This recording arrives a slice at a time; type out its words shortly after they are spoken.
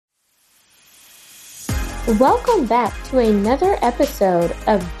Welcome back to another episode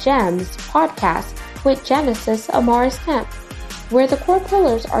of GEMS podcast with Genesis Amaris Kemp, where the core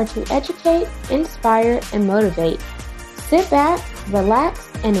pillars are to educate, inspire, and motivate. Sit back, relax,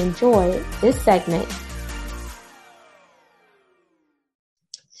 and enjoy this segment.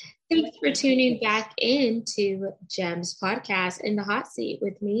 Thanks for tuning back into GEMS podcast. In the hot seat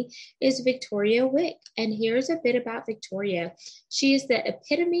with me is Victoria Wick. And here's a bit about Victoria. She is the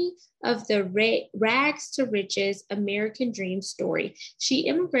epitome of the rags to riches American dream story. She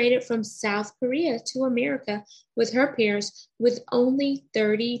immigrated from South Korea to America with her parents with only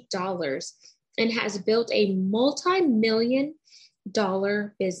 $30 and has built a multi-million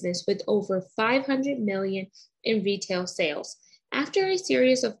dollar business with over $500 million in retail sales. After a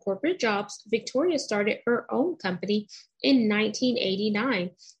series of corporate jobs, Victoria started her own company in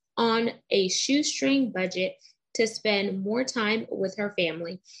 1989 on a shoestring budget to spend more time with her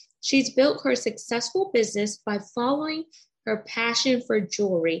family. She's built her successful business by following her passion for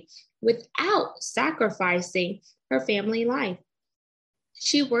jewelry without sacrificing her family life.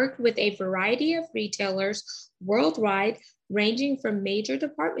 She worked with a variety of retailers worldwide, ranging from major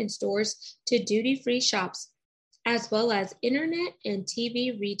department stores to duty-free shops, as well as internet and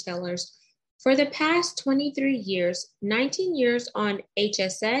TV retailers. For the past 23 years, 19 years on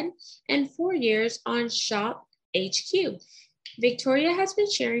HSN and 4 years on Shop HQ, Victoria has been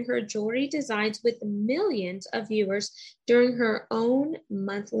sharing her jewelry designs with millions of viewers during her own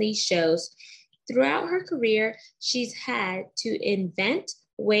monthly shows. Throughout her career, she's had to invent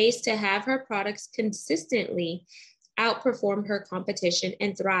ways to have her products consistently outperform her competition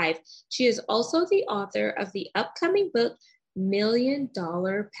and thrive. She is also the author of the upcoming book, Million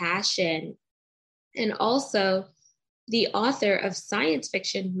Dollar Passion, and also the author of science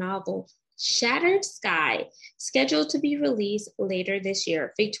fiction novel, Shattered Sky, scheduled to be released later this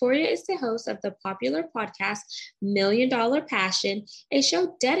year. Victoria is the host of the popular podcast, Million Dollar Passion, a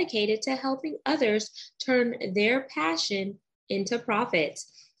show dedicated to helping others turn their passion into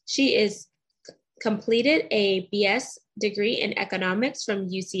profits. She is completed a BS degree in economics from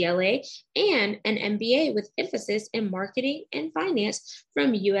UCLA and an MBA with emphasis in marketing and finance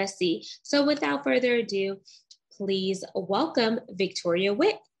from USC. So without further ado, please welcome Victoria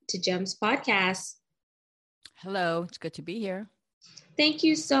Wick to GEMS Podcast. Hello, it's good to be here. Thank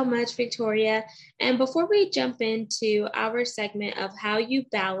you so much, Victoria. And before we jump into our segment of how you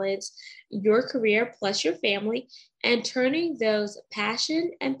balance your career plus your family and turning those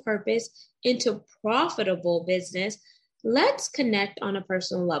passion and purpose into profitable business, let's connect on a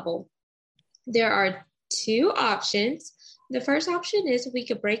personal level. There are two options. The first option is we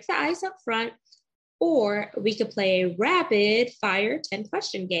could break the ice up front, or we could play a rapid fire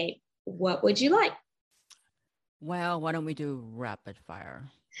 10-question game. What would you like? Well, why don't we do rapid fire?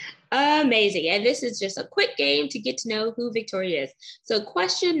 Amazing. And this is just a quick game to get to know who Victoria is. So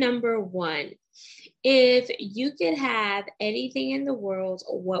question number one, if you could have anything in the world,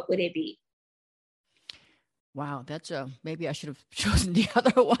 what would it be? Wow, maybe I should have chosen the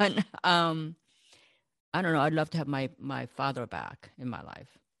other one. I don't know. I'd love to have my father back in my life.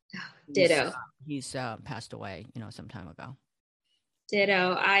 Ditto. He's passed away, some time ago.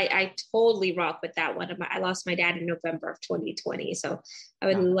 Ditto. I totally rock with that one. I lost my dad in November of 2020, so I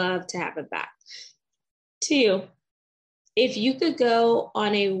would love to have him back. Two, if you could go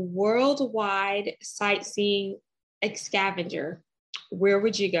on a worldwide sightseeing scavenger, where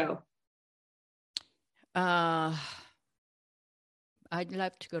would you go? I'd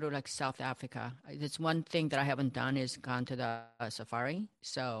like to go to like South Africa. It's one thing that I haven't done is gone to the safari.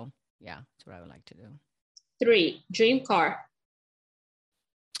 So yeah, that's what I would like to do. Three, dream car.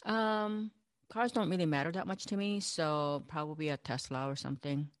 Cars don't really matter that much to me. So probably a Tesla or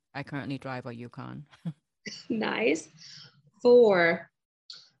something. I currently drive a Yukon. Nice. Four,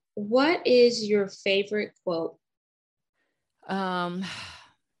 what is your favorite quote?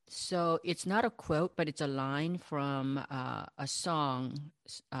 So it's not a quote, but it's a line from a song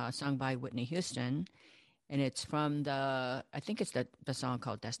sung by Whitney Houston. And it's from I think it's the song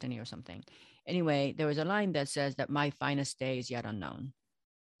called Destiny or something. Anyway, there was a line that says that my finest day is yet unknown.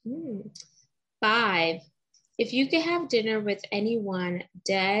 Five, if you could have dinner with anyone,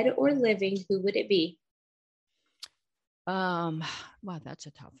 dead or living, who would it be? Wow, that's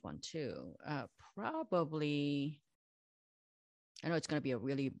a tough one too. Probably, I know it's going to be a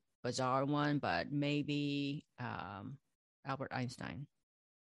really bizarre one, but maybe Albert Einstein.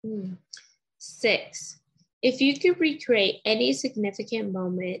 Six, if you could recreate any significant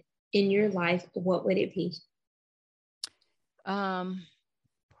moment in your life, what would it be?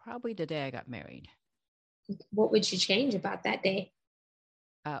 Probably the day I got married. What would you change about that day?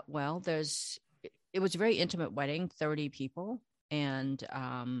 Well, there's it was a very intimate wedding, 30 people. And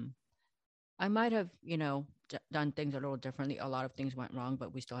I might have, done things a little differently. A lot of things went wrong,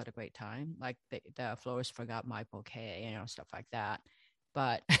 but we still had a great time. Like the florist forgot my bouquet, stuff like that.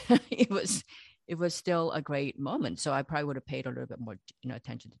 But it was still a great moment. So I probably would have paid a little bit more,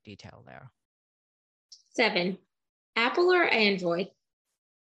 attention to detail there. 7, Apple or Android?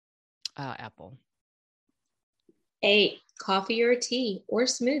 Apple. 8, coffee or tea or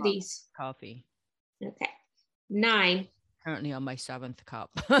smoothies? Coffee. Okay. 9. Currently on my 7th cup.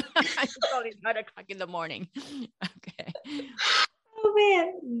 It's only 9:00 in the morning. Okay. Oh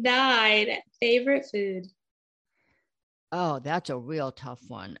man. 9, favorite food? Oh, that's a real tough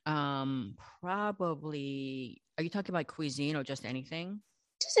one. Probably, are you talking about cuisine or just anything?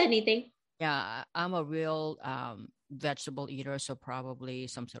 Just anything. Yeah, I'm a real vegetable eater, so probably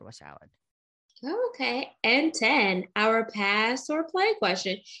some sort of a salad. Okay. And 10, our pass or play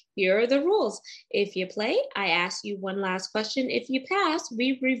question. Here are the rules. If you play, I ask you one last question. If you pass,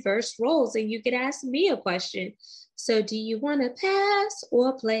 we reverse roles and you can ask me a question. So do you want to pass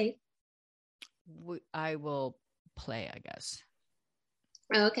or play? I will play, I guess.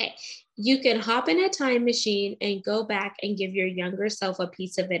 Okay. You can hop in a time machine and go back and give your younger self a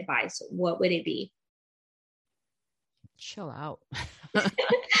piece of advice. What would it be? Chill out.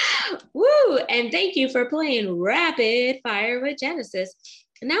 Woo! And thank you for playing Rapid Fire with Genesis.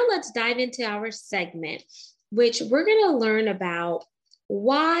 Now let's dive into our segment, which we're going to learn about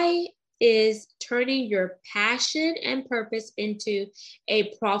why is turning your passion and purpose into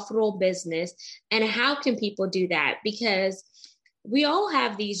a profitable business, and how can people do that? Because we all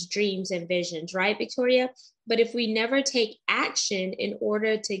have these dreams and visions, right, Victoria? But if we never take action in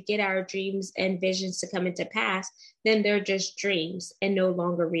order to get our dreams and visions to come into pass, then they're just dreams and no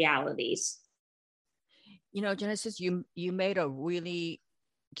longer realities. Genesis, you made a really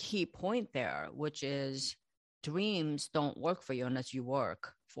key point there, which is dreams don't work for you unless you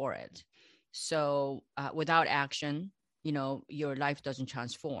work for it. So without action, your life doesn't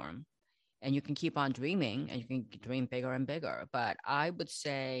transform. And you can keep on dreaming and you can dream bigger and bigger. But I would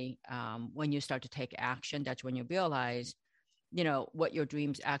say when you start to take action, that's when you realize, what your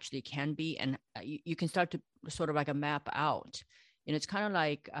dreams actually can be. And you can start to sort of like a map out. And it's kind of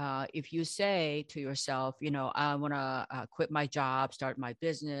like if you say to yourself, I want to quit my job, start my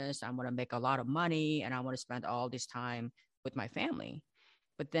business. I want to make a lot of money and I want to spend all this time with my family.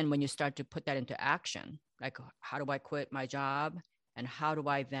 But then when you start to put that into action, like, how do I quit my job? And how do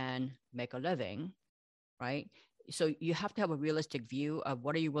I then make a living, right? So you have to have a realistic view of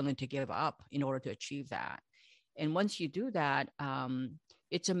what are you willing to give up in order to achieve that. And once you do that,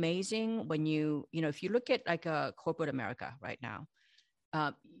 it's amazing when if you look at like a corporate America right now,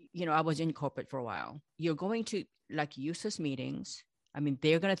 I was in corporate for a while. You're going to like useless meetings. I mean,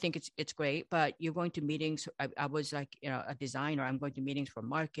 they're going to think it's great, but you're going to meetings. I was like, a designer. I'm going to meetings for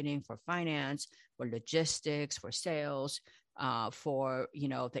marketing, for finance, for logistics, for sales, for,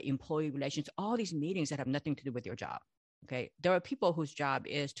 the employee relations, all these meetings that have nothing to do with your job. Okay. There are people whose job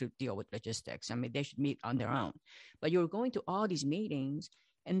is to deal with logistics. I mean, they should meet on their own, but you're going to all these meetings.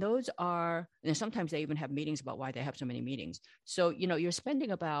 And those are, and sometimes they even have meetings about why they have so many meetings. So, you're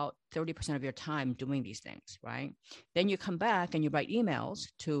spending about 30% of your time doing these things, right? Then you come back and you write emails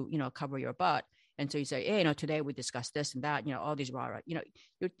to, cover your butt. And so you say, hey, today we discussed this and that, all these raw,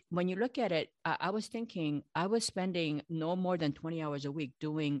 when you look at it, I was thinking I was spending no more than 20 hours a week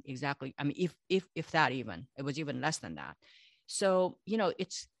doing exactly, I mean, if that even, it was even less than that. So,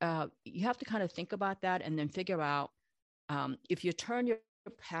 it's, you have to kind of think about that and then figure out if you turn your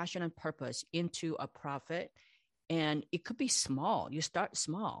passion and purpose into a profit, and it could be small, you start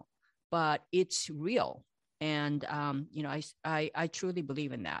small, but it's real. And, I truly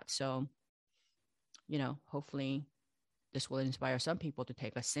believe in that. So, hopefully this will inspire some people to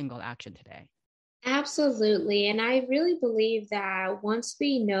take a single action today. Absolutely. And I really believe that once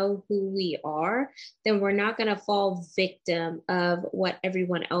we know who we are, then we're not going to fall victim of what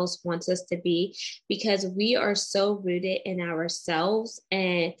everyone else wants us to be, because we are so rooted in ourselves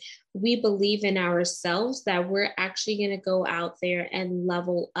and we believe in ourselves that we're actually going to go out there and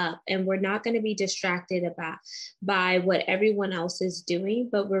level up, and we're not going to be distracted by what everyone else is doing,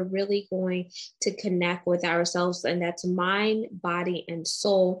 but we're really going to connect with ourselves, and that's mind, body, and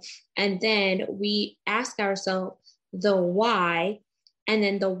soul. And then we ask ourselves the why, and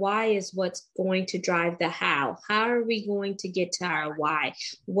then the why is what's going to drive the how. How are we going to get to our why?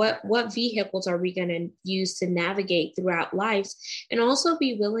 What vehicles are we going to use to navigate throughout lives? And also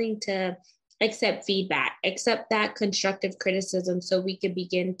be willing to accept feedback, accept that constructive criticism so we can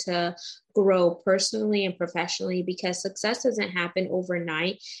begin to grow personally and professionally, because success doesn't happen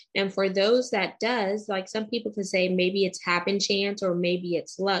overnight. And for those that does, like some people can say maybe it's happen chance or maybe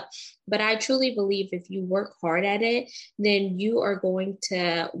it's luck. But I truly believe if you work hard at it, then you are going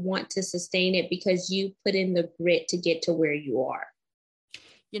to want to sustain it because you put in the grit to get to where you are.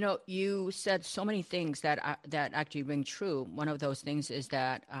 You know, you said so many things that actually ring true. One of those things is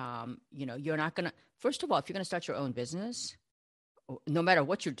that you know, you're not gonna. First of all, if you're gonna start your own business, no matter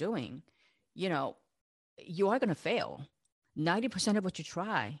what you're doing, you know, you are gonna fail. 90% of what you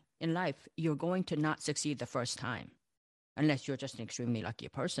try in life, you're going to not succeed the first time, unless you're just an extremely lucky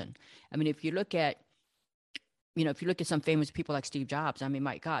person. I mean, if you look at, you know, if you look at some famous people like Steve Jobs, I mean,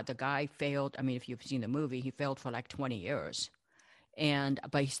 my God, the guy failed. I mean, if you've seen the movie, he failed for like 20 years,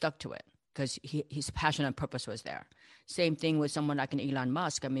 but he stuck to it because his passion and purpose was there. Same thing with someone like an Elon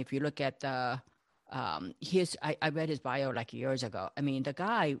Musk. I mean, if you look at I read his bio like years ago. I mean, the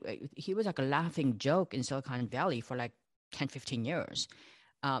guy, he was like a laughing joke in Silicon Valley for like 10, 15 years.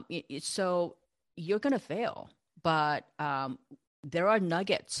 So you're going to fail, but there are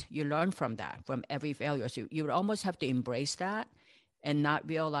nuggets you learn from that, from every failure. So you would almost have to embrace that and not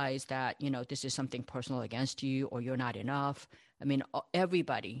realize that, you know, this is something personal against you or you're not enough. I mean,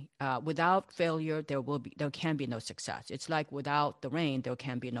 everybody, without failure, there can be no success. It's like without the rain, there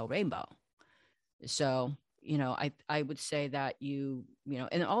can be no rainbow. So, you know, I would say that you know,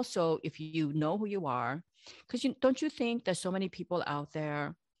 and also if you know who you are, because don't you think that so many people out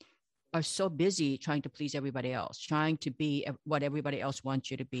there are so busy trying to please everybody else, trying to be what everybody else wants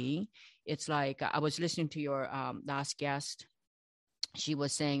you to be? It's like I was listening to your last guest. She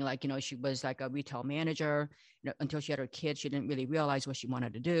was saying, like, you know, she was like a retail manager, you know, until she had her kids. She didn't really realize what she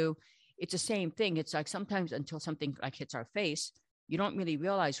wanted to do. It's the same thing. It's like sometimes until something like hits our face, you don't really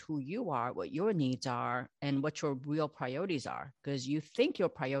realize who you are, what your needs are, and what your real priorities are, because you think your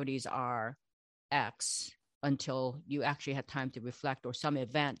priorities are X until you actually have time to reflect, or some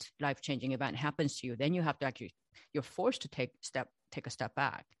event, life-changing event happens to you. Then you have to actually, you're forced to take a step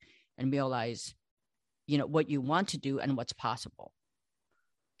back and realize, you know, what you want to do and what's possible.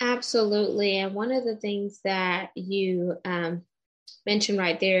 Absolutely. And one of the things that you mentioned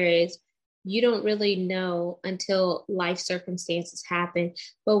right there is you don't really know until life circumstances happen.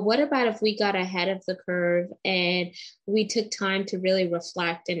 But what about if we got ahead of the curve and we took time to really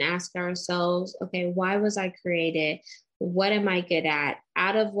reflect and ask ourselves, okay, why was I created? What am I good at?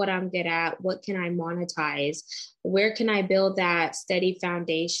 Out of what I'm good at, what can I monetize? Where can I build that steady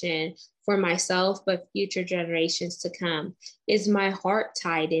foundation for myself, but future generations to come? Is my heart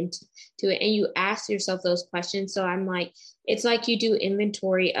tied into it? And you ask yourself those questions. So I'm like, it's like you do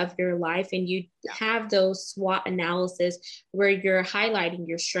inventory of your life and you have those SWOT analysis where you're highlighting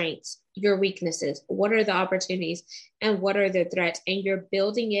your strengths, your weaknesses, what are the opportunities and what are the threats, and you're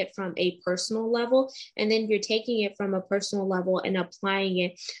building it from a personal level, and then you're taking it from a personal level and applying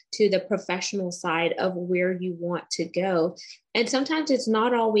it to the professional side of where you want to go. And sometimes it's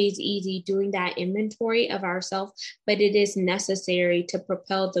not always easy doing that inventory of ourselves, but it is necessary to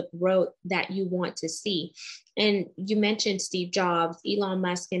propel the growth that you want to see. And you mentioned Steve Jobs, Elon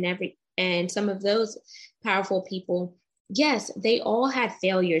Musk, and some of those powerful people. Yes, they all had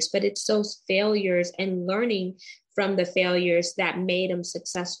failures, but it's those failures and learning from the failures that made them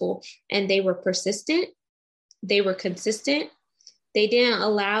successful. And they were persistent, they were consistent, they didn't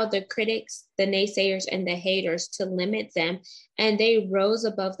allow the critics, the naysayers, and the haters to limit them. And they rose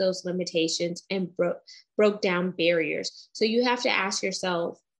above those limitations and broke down barriers. So you have to ask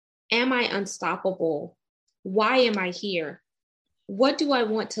yourself, am I unstoppable? Why am I here? What do I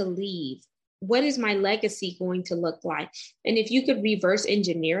want to leave? What is my legacy going to look like? And if you could reverse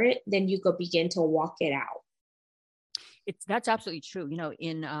engineer it, then you could begin to walk it out. That's absolutely true. You know,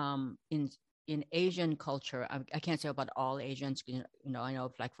 in Asian culture, I can't say about all Asians. You know, I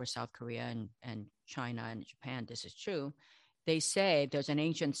know like for South Korea and China and Japan, this is true. They say there's an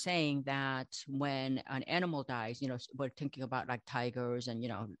ancient saying that when an animal dies, you know, we're thinking about like tigers and, you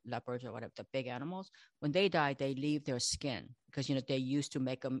know, leopards or whatever, the big animals, when they die, they leave their skin because, you know, they used to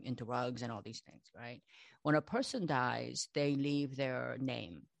make them into rugs and all these things, right? When a person dies, they leave their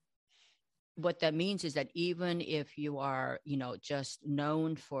name. What that means is that even if you are, you know, just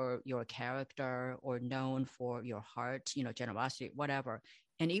known for your character or known for your heart, you know, generosity, whatever,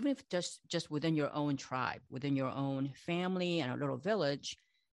 and even if just within your own tribe, within your own family and a little village,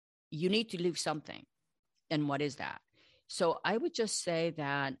 you need to leave something. And what is that? So I would just say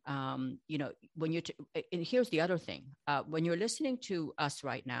that, you know, when and here's the other thing, when you're listening to us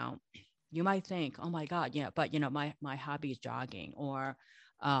right now, you might think, oh my God, yeah, but you know, my hobby is jogging, or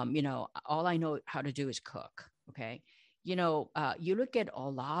All I know how to do is cook. Okay. You look at a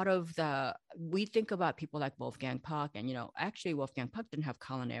lot of we think about people like Wolfgang Puck, and, actually Wolfgang Puck didn't have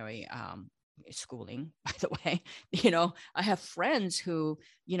culinary schooling, by the way. I have friends who,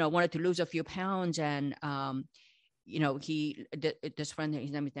 wanted to lose a few pounds, and, this friend,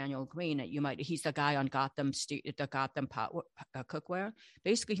 his name is Daniel Green. He's the guy on the Gotham cookware.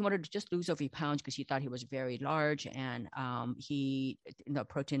 Basically, he wanted to just lose a few pounds because he thought he was very large, and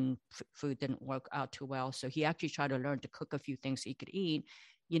protein food didn't work out too well. So he actually tried to learn to cook a few things he could eat.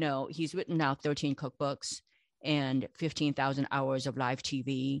 He's written now 13 cookbooks and 15,000 hours of live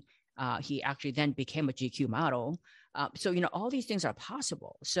TV. He actually then became a GQ model. So all these things are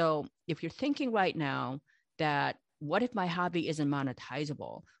possible. So if you're thinking right now that, what if my hobby isn't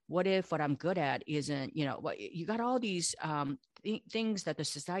monetizable? What if what I'm good at isn't, you got all these things that the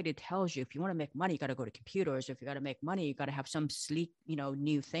society tells you. If you want to make money, you got to go to computers. If you got to make money, you got to have some sleek,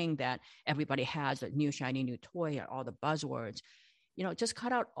 new thing that everybody has, a new shiny new toy, or all the buzzwords. Just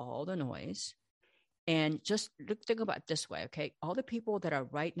cut out all the noise and just think about it this way, okay? All the people that are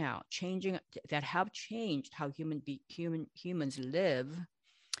right now that have changed how humans live,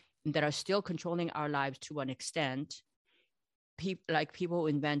 that are still controlling our lives to an extent, people who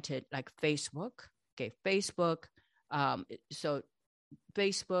invented like Facebook. Okay, Facebook. So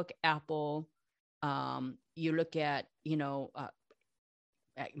Facebook, Apple. You look at Facebook,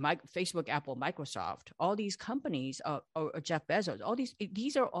 Apple, Microsoft. All these companies, or Jeff Bezos. All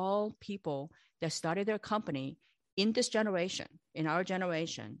these are all people that started their company in this generation, in our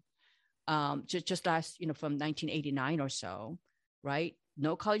generation, just last, from 1989 or so, right?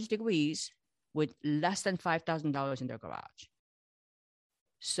 No college degrees, with less than $5,000 in their garage.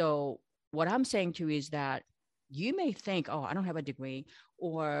 So what I'm saying to you is that you may think, oh, I don't have a degree,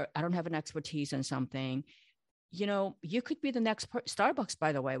 or I don't have an expertise in something. You could be the next Starbucks,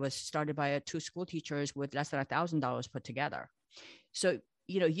 by the way, was started by two school teachers with less than $1,000 put together. So,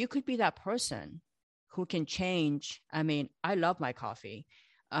 you could be that person who can change. I mean, I love my coffee,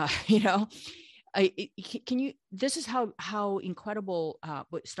 this is how incredible,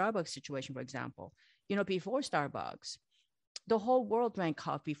 with Starbucks situation, for example, before Starbucks, the whole world drank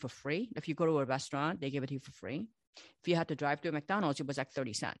coffee for free. If you go to a restaurant, they give it to you for free. If you had to drive to a McDonald's, it was like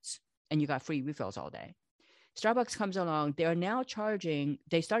 30 cents and you got free refills all day. Starbucks comes along.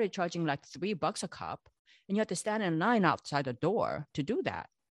 They started charging like $3 a cup, and you have to stand in line outside the door to do that.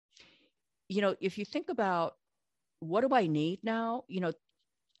 If you think about, what do I need now?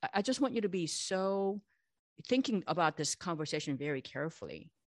 I just want you to be so thinking about this conversation very carefully,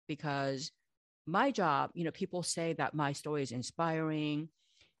 because my job, people say that my story is inspiring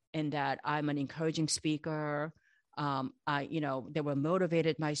and that I'm an encouraging speaker. They were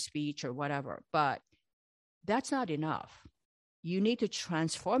motivated my speech or whatever, but that's not enough. You need to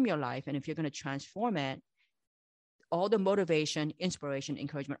transform your life. And if you're going to transform it, all the motivation, inspiration,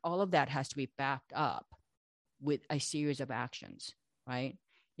 encouragement, all of that has to be backed up with a series of actions, right?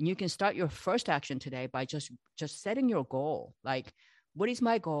 And you can start your first action today by just setting your goal. Like, what is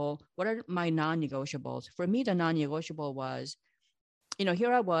my goal? What are my non-negotiables? For me, the non-negotiable was,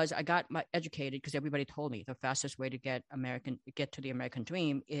 here I got educated because everybody told me the fastest way to get to the American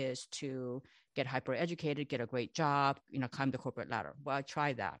dream is to get hyper educated, get a great job, climb the corporate ladder. Well, I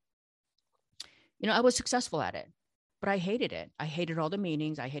tried that. I was successful at it, but I hated it. I hated all the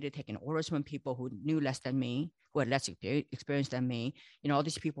meetings. I hated taking orders from people who knew less than me, who had less experience than me. All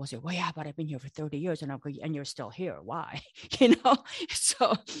these people say, well, yeah, but I've been here for 30 years and you're still here. Why?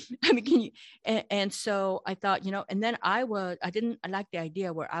 So, I mean, and so I thought, and then I didn't like the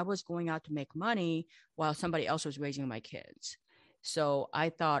idea where I was going out to make money while somebody else was raising my kids. So I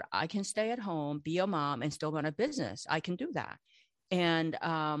thought, I can stay at home, be a mom, and still run a business. I can do that. And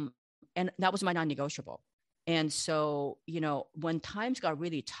that was my non-negotiable. And so, when times got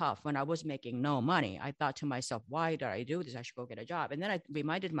really tough, when I was making no money, I thought to myself, why did I do this? I should go get a job. And then I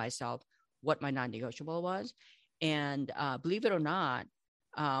reminded myself what my non-negotiable was. And believe it or not,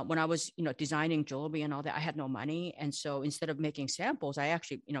 when I was, designing jewelry and all that, I had no money. And so instead of making samples, I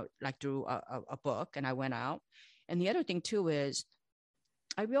actually, drew a book and I went out. And the other thing too is,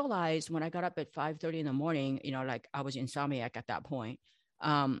 I realized when I got up at 5:30 in the morning, I was insomniac at that point.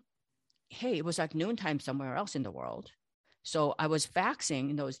 Hey, it was like noontime somewhere else in the world. So I was faxing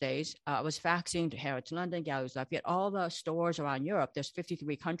in those days. I was faxing to Harrods London, Galleries Lafayette, all the stores around Europe. There's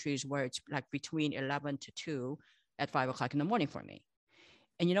 53 countries where it's like between 11 to 2 at 5 o'clock in the morning for me.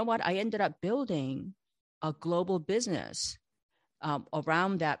 And you know what? I ended up building a global business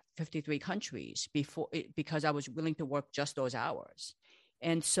around that 53 countries because I was willing to work just those hours.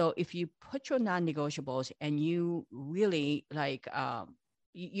 And so if you put your non-negotiables and you really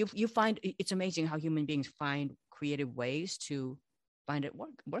you find it's amazing how human beings find creative ways to find it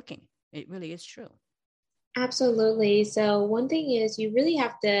working. It really is true. Absolutely. So, one thing is you really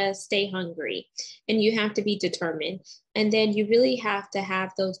have to stay hungry and you have to be determined. And then you really have to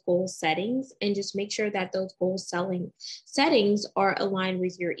have those goal settings and just make sure that those goal selling settings are aligned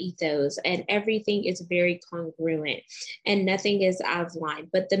with your ethos and everything is very congruent and nothing is out of line.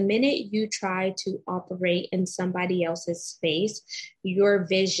 But the minute you try to operate in somebody else's space, your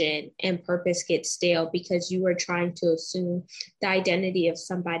vision and purpose gets stale because you are trying to assume the identity of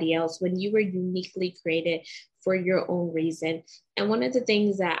somebody else when you were uniquely created for your own reason. And one of the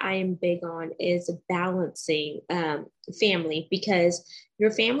things that I am big on is balancing family, because your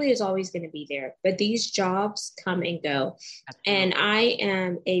family is always going to be there, but these jobs come and go. Absolutely. And I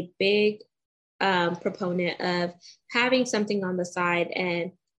am a big proponent of having something on the side.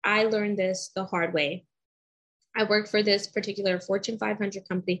 And I learned this the hard way. I worked for this particular Fortune 500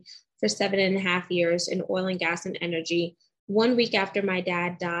 company for 7.5 years in oil and gas and energy. 1 week after my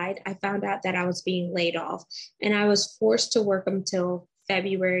dad died, I found out that I was being laid off, and I was forced to work until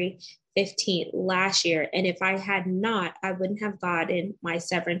February 15th last year. And if I had not, I wouldn't have gotten my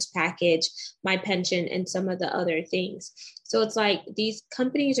severance package, my pension, and some of the other things. So it's like these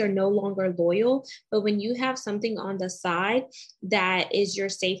companies are no longer loyal, but when you have something on the side that is your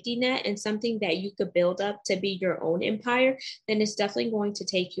safety net and something that you could build up to be your own empire, then it's definitely going to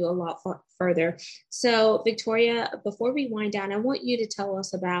take you a lot further. So Victoria, before we wind down, I want you to tell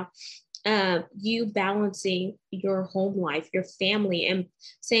us about you balancing your home life, your family, and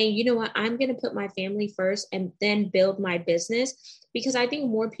saying, you know what, I'm going to put my family first and then build my business. Because I think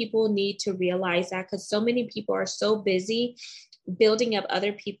more people need to realize that, because so many people are so busy building up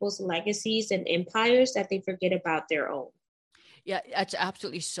other people's legacies and empires that they forget about their own. Yeah, that's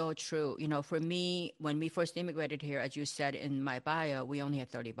absolutely so true. You know, for me, when we first immigrated here, as you said in my bio, we only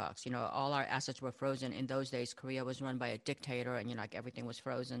had $30. You know, all our assets were frozen. In those days, Korea was run by a dictator and, you know, like everything was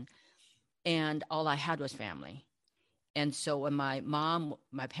frozen. And all I had was family. And so when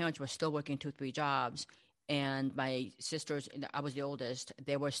my parents were still working 2-3 jobs, and my sisters, I was the oldest,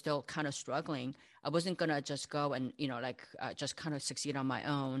 they were still kind of struggling. I wasn't going to just go and, you know, like just kind of succeed on my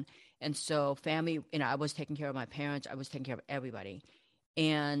own. And so family, you know, I was taking care of my parents. I was taking care of everybody.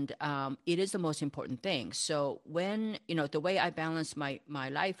 And it is the most important thing. So when, you know, the way I balance my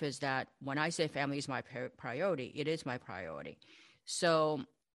life is that when I say family is my priority, it is my priority. So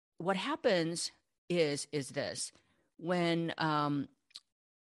what happens is this: when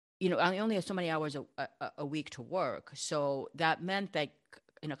you know, I only have so many hours a week to work, so that meant that,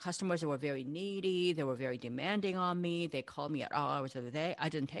 you know, customers that were very needy, they were very demanding on me. They called me at all hours of the day. I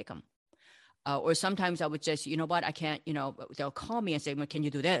didn't take them. Or sometimes I would just, you know what, I can't, you know, they'll call me and say, well, can you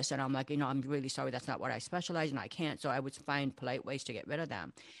do this? And I'm like, you know, I'm really sorry. That's not what I specialize in. I can't. So I would find polite ways to get rid of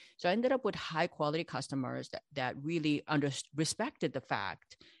them. So I ended up with high quality customers that really respected the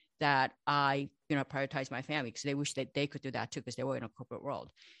fact that I, you know, prioritize my family, because they wish that they could do that too, because they were in a corporate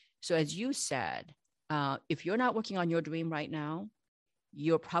world. So as you said, if you're not working on your dream right now,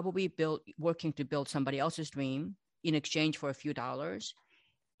 you're probably working to build somebody else's dream in exchange for a few dollars.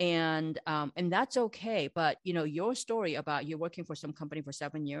 And that's okay. But, you know, your story about you working for some company for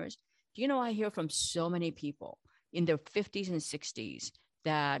 7 years, do you know, I hear from so many people in their 50s and 60s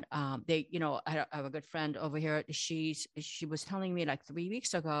that they, you know, I have a good friend over here. She was telling me like 3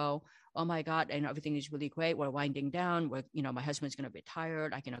 weeks ago, oh my God, and everything is really great. We're winding down. You know, my husband's going to retire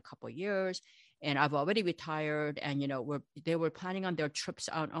like in a couple of years, and I've already retired. And, you know, they were planning on their trips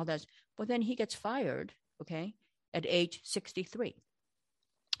out and all that. But then he gets fired, okay, at age 63.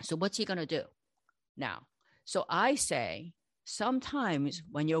 So what's he going to do now? So I say, sometimes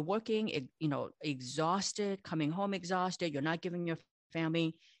when you're working, you know, exhausted, coming home exhausted, you're not giving your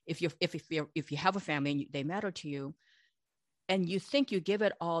family, if you have a family and they matter to you, and you think you give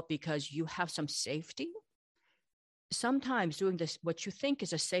it all because you have some safety, sometimes doing this, what you think is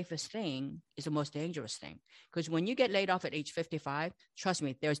the safest thing, is the most dangerous thing. Because when you get laid off at age 55, trust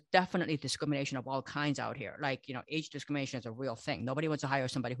me, there's definitely discrimination of all kinds out here. Like, you know, age discrimination is a real thing. Nobody wants to hire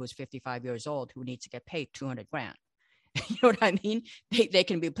somebody who's 55 years old who needs to get paid $200,000. You know what I mean? They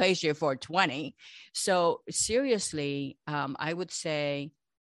can be placed here for 20. So seriously, I would say,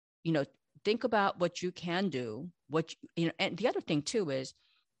 you know, think about what you can do. And the other thing too is,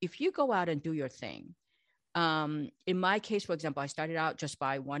 if you go out and do your thing. In my case, for example, I started out just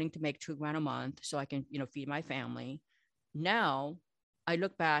by wanting to make $2,000 a month so I can, you know, feed my family. Now I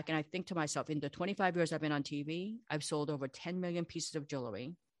look back and I think to myself, in the 25 years I've been on TV, I've sold over 10 million pieces of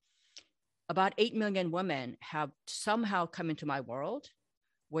jewelry. About 8 million women have somehow come into my world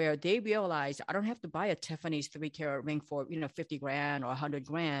where they realize I don't have to buy a Tiffany's 3-carat ring for, 50 grand or 100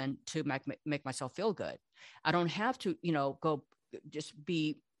 grand to make myself feel good. I don't have to, go just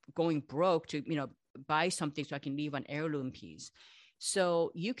be going broke to, buy something so I can leave an heirloom piece.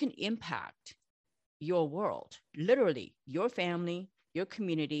 So you can impact your world, literally your family, your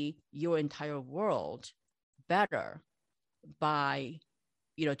community, your entire world better by,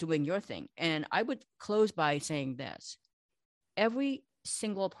 doing your thing. And I would close by saying this: every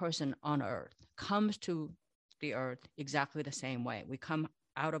single person on earth comes to the earth exactly the same way. We come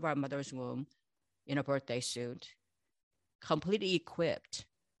out of our mother's womb in a birthday suit, completely equipped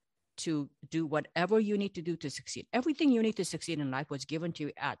to do whatever you need to do to succeed. Everything you need to succeed in life was given to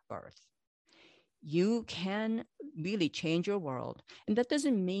you at birth. You can really change your world. And that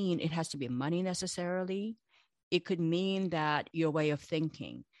doesn't mean it has to be money necessarily. It could mean that your way of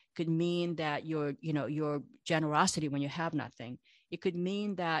thinking, could mean that your generosity when you have nothing. It could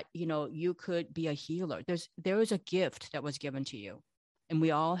mean that, you could be a healer. There is a gift that was given to you. And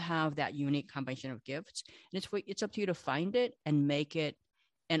we all have that unique combination of gifts. And it's up to you to find it and make it.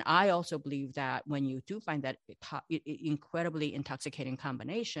 And I also believe that when you do find that incredibly intoxicating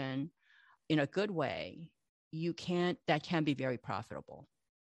combination in a good way, that can be very profitable.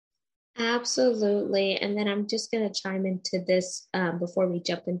 Absolutely. And then I'm just going to chime into this before we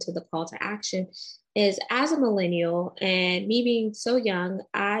jump into the call to action. Is as a millennial and me being so young,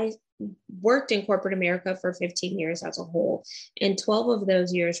 I worked in corporate America for 15 years as a whole, and 12 of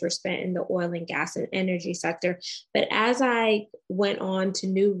those years were spent in the oil and gas and energy sector. But as I went on to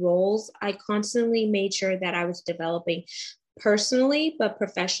new roles, I constantly made sure that I was developing personally, but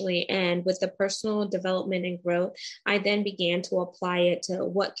professionally. And with the personal development and growth, I then began to apply it to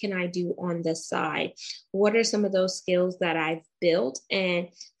what can I do on the side? What are some of those skills that I've built, and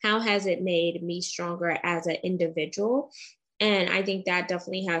how has it made me stronger as an individual? And I think that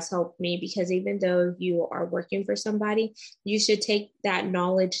definitely has helped me, because even though you are working for somebody, you should take that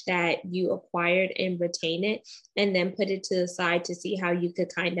knowledge that you acquired and retain it, and then put it to the side to see how you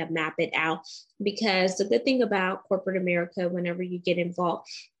could kind of map it out. Because the good thing about corporate America, whenever you get involved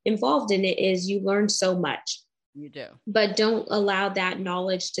in it, is you learn so much. You do. But don't allow that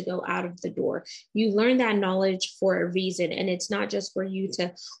knowledge to go out of the door. You learn that knowledge for a reason. And it's not just for you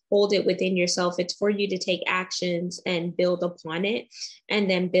to hold it within yourself. It's for you to take actions and build upon it, and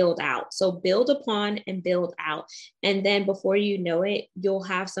then build out. So build upon and build out. And then before you know it, you'll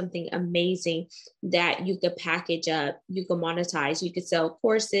have something amazing that you could package up. You could monetize. You could sell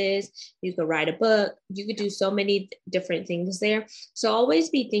courses. You could write a book. You could do so many different things there. So always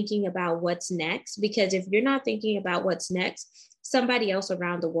be thinking about what's next, because if you're not thinking about what's next, somebody else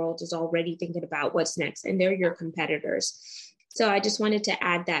around the world is already thinking about what's next, and they're your competitors. So I just wanted to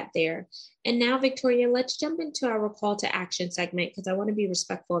add that there. And now, Victoria, let's jump into our call to action segment, because I want to be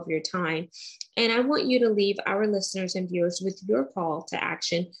respectful of your time. And I want you to leave our listeners and viewers with your call to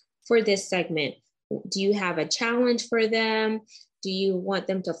action for this segment. Do you have a challenge for them? Do you want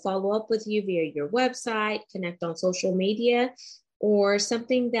them to follow up with you via your website, connect on social media, or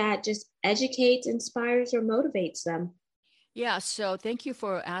something that just educates, inspires, or motivates them? Yeah, so thank you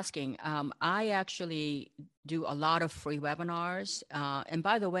for asking. I actually do a lot of free webinars. And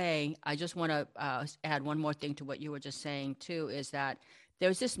by the way, I just want to add one more thing to what you were just saying too, is that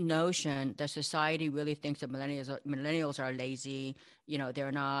there's this notion that society really thinks that millennials are lazy.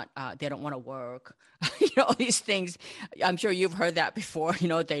 They're not, they don't want to work. All these things. I'm sure you've heard that before.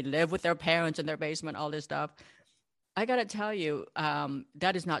 They live with their parents in their basement, all this stuff. I got to tell you,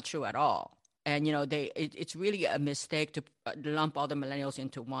 that is not true at all. And, it's really a mistake to lump all the millennials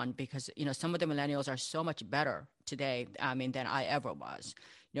into one, because, some of the millennials are so much better today, than I ever was.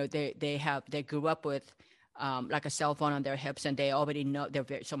 They grew up with like a cell phone on their hips, and they already know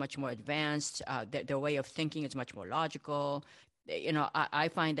they're so much more advanced. Their way of thinking is much more logical. I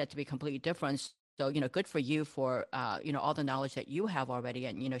find that to be completely different. So, good for you for, all the knowledge that you have already,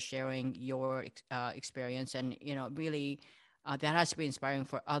 and, sharing your experience, and, really that has to be inspiring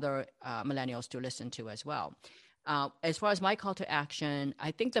for other millennials to listen to as well. As far as my call to action, I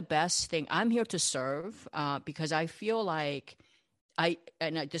think the best thing, I'm here to serve, because I feel like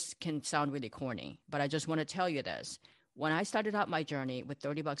this can sound really corny, but I just want to tell you this. When I started out my journey with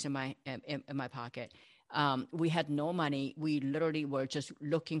 $30 in my pocket, we had no money. We literally were just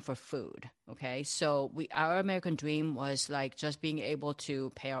looking for food. Okay. So our American dream was like just being able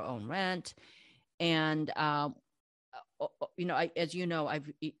to pay our own rent. And, as you know, I've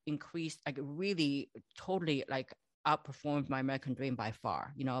increased, like really totally like outperformed my American dream by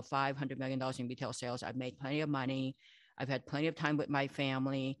far. $500 million in retail sales. I've made plenty of money. I've had plenty of time with my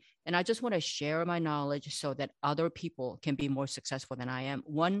family, and I just want to share my knowledge so that other people can be more successful than I am.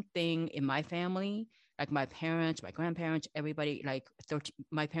 One thing in my family, like my parents, my grandparents, everybody, like 13,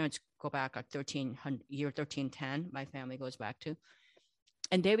 my parents go back like 1310, my family goes back to,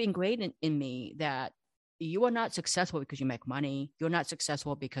 and they've ingrained in me that you are not successful because you make money. You're not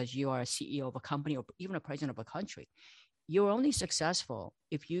successful because you are a CEO of a company or even a president of a country. You're only successful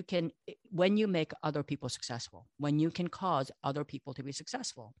if you can, when you make other people successful, when you can cause other people to be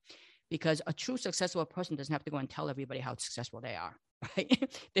successful. Because a true successful person doesn't have to go and tell everybody how successful they are,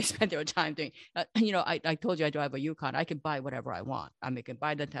 right? They spend their time doing, I told you I drive a Yukon. I can buy whatever I want. I can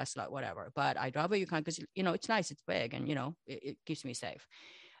buy the Tesla, whatever, but I drive a Yukon because, it's nice, it's big, and, it keeps me safe.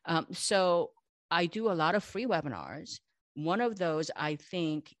 So I do a lot of free webinars. One of those, I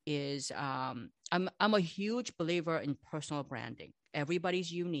think, is I'm a huge believer in personal branding. Everybody's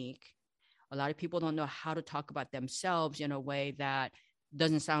unique. A lot of people don't know how to talk about themselves in a way that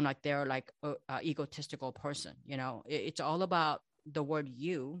doesn't sound like they're like an egotistical person. It's all about the word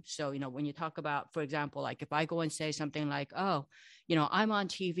you. So, when you talk about, for example, like if I go and say something like, oh, I'm on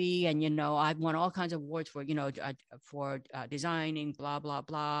TV and, I've won all kinds of awards for, for designing, blah, blah,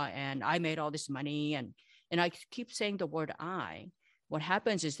 blah. And I made all this money. And I keep saying the word I. What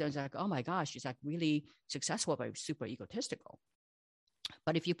happens is there's like, oh my gosh, she's like really successful, but super egotistical.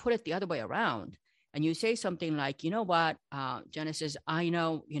 But if you put it the other way around and you say something like, you know what, Genesis, I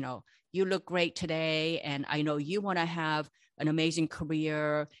know, you look great today. And I know you want to have an amazing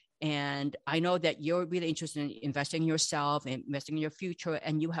career. And I know that you're really interested in investing in yourself and investing in your future.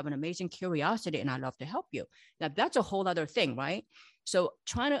 And you have an amazing curiosity and I'd love to help you. Now that's a whole other thing, right? So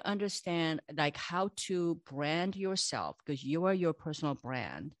trying to understand like how to brand yourself, because you are your personal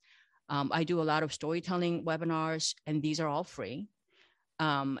brand. I do a lot of storytelling webinars and these are all free.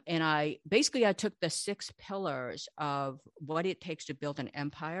 And I took the 6 pillars of what it takes to build an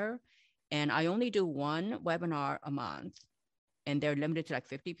empire. And I only do one webinar a month and they're limited to like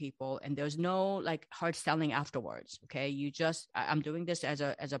 50 people. And there's no like hard selling afterwards. Okay. I'm doing this as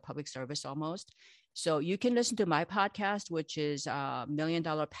a public service almost. So you can listen to my podcast, which is $1 Million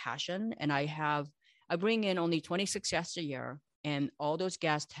Passion. And I bring in only 26 guests a year. And all those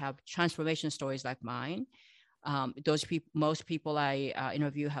guests have transformation stories like mine. Most people I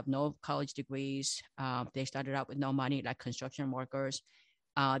interview have no college degrees. They started out with no money, like construction workers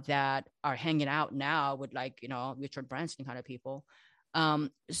that are hanging out now with like, Richard Branson kind of people.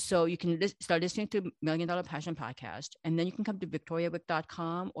 So you can start listening to $1 Million Passion podcast, and then you can come to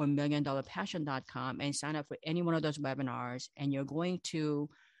victoriawick.com or millionpassion.com and sign up for any one of those webinars. And you're going to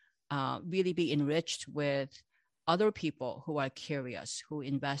really be enriched with other people who are curious, who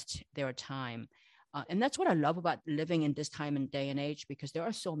invest their time. And that's what I love about living in this time and day and age, because there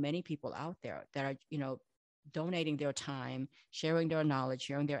are so many people out there that are, donating their time, sharing their knowledge,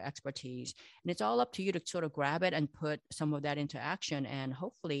 sharing their expertise. And it's all up to you to sort of grab it and put some of that into action. And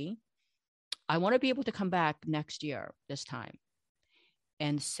hopefully, I want to be able to come back next year, this time,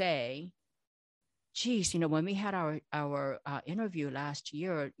 and say, geez, when we had our interview last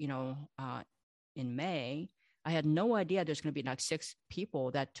year, in May, I had no idea there's going to be like 6 people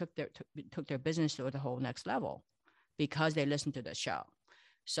that took their business to the whole next level because they listened to the show.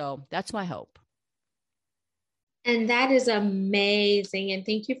 So that's my hope. And that is amazing. And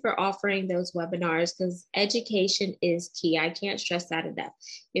thank you for offering those webinars, because education is key. I can't stress that enough.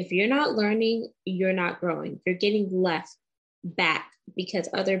 If you're not learning, you're not growing. You're getting left back because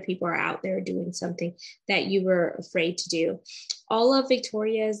other people are out there doing something that you were afraid to do. All of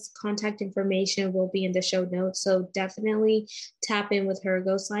Victoria's contact information will be in the show notes. So definitely tap in with her.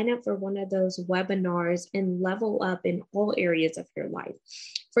 Go sign up for one of those webinars and level up in all areas of your life.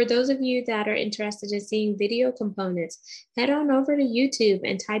 For those of you that are interested in seeing video components, head on over to YouTube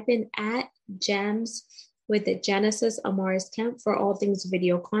and type in @Gems with the Genesis Amaris Kemp for all things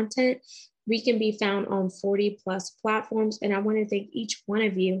video content. We can be found on 40 plus platforms. And I want to thank each one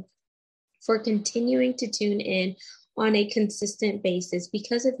of you for continuing to tune in on a consistent basis.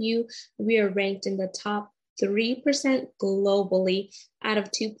 Because of you, we are ranked in the top 3% globally out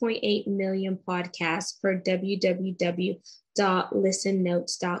of 2.8 million podcasts per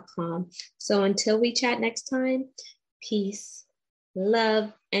www.listennotes.com. So until we chat next time, peace,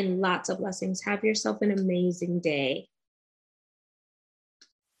 love, and lots of blessings. Have yourself an amazing day.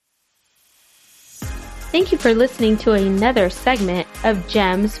 Thank you for listening to another segment of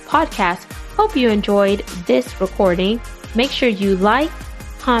GEMS podcast. Hope you enjoyed this recording. Make sure you like,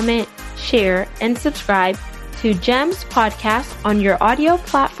 comment, share, and subscribe to GEMS podcast on your audio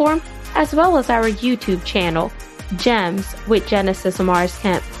platform, as well as our YouTube channel, GEMS with Genesis Amaris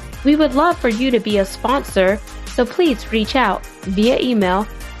Kemp. We would love for you to be a sponsor So please reach out via email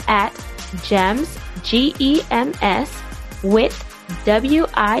at GEMS, GEMS, with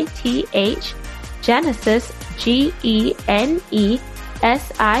WITH, Genesis, GENESIS,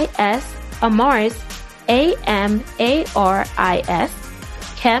 Amaris, AMARIS,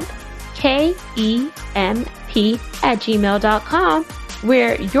 Kemp, KEMP @gmail.com,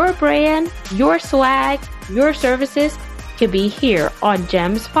 where your brand, your swag, your services can be here on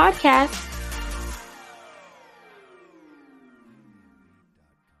GEMS Podcast.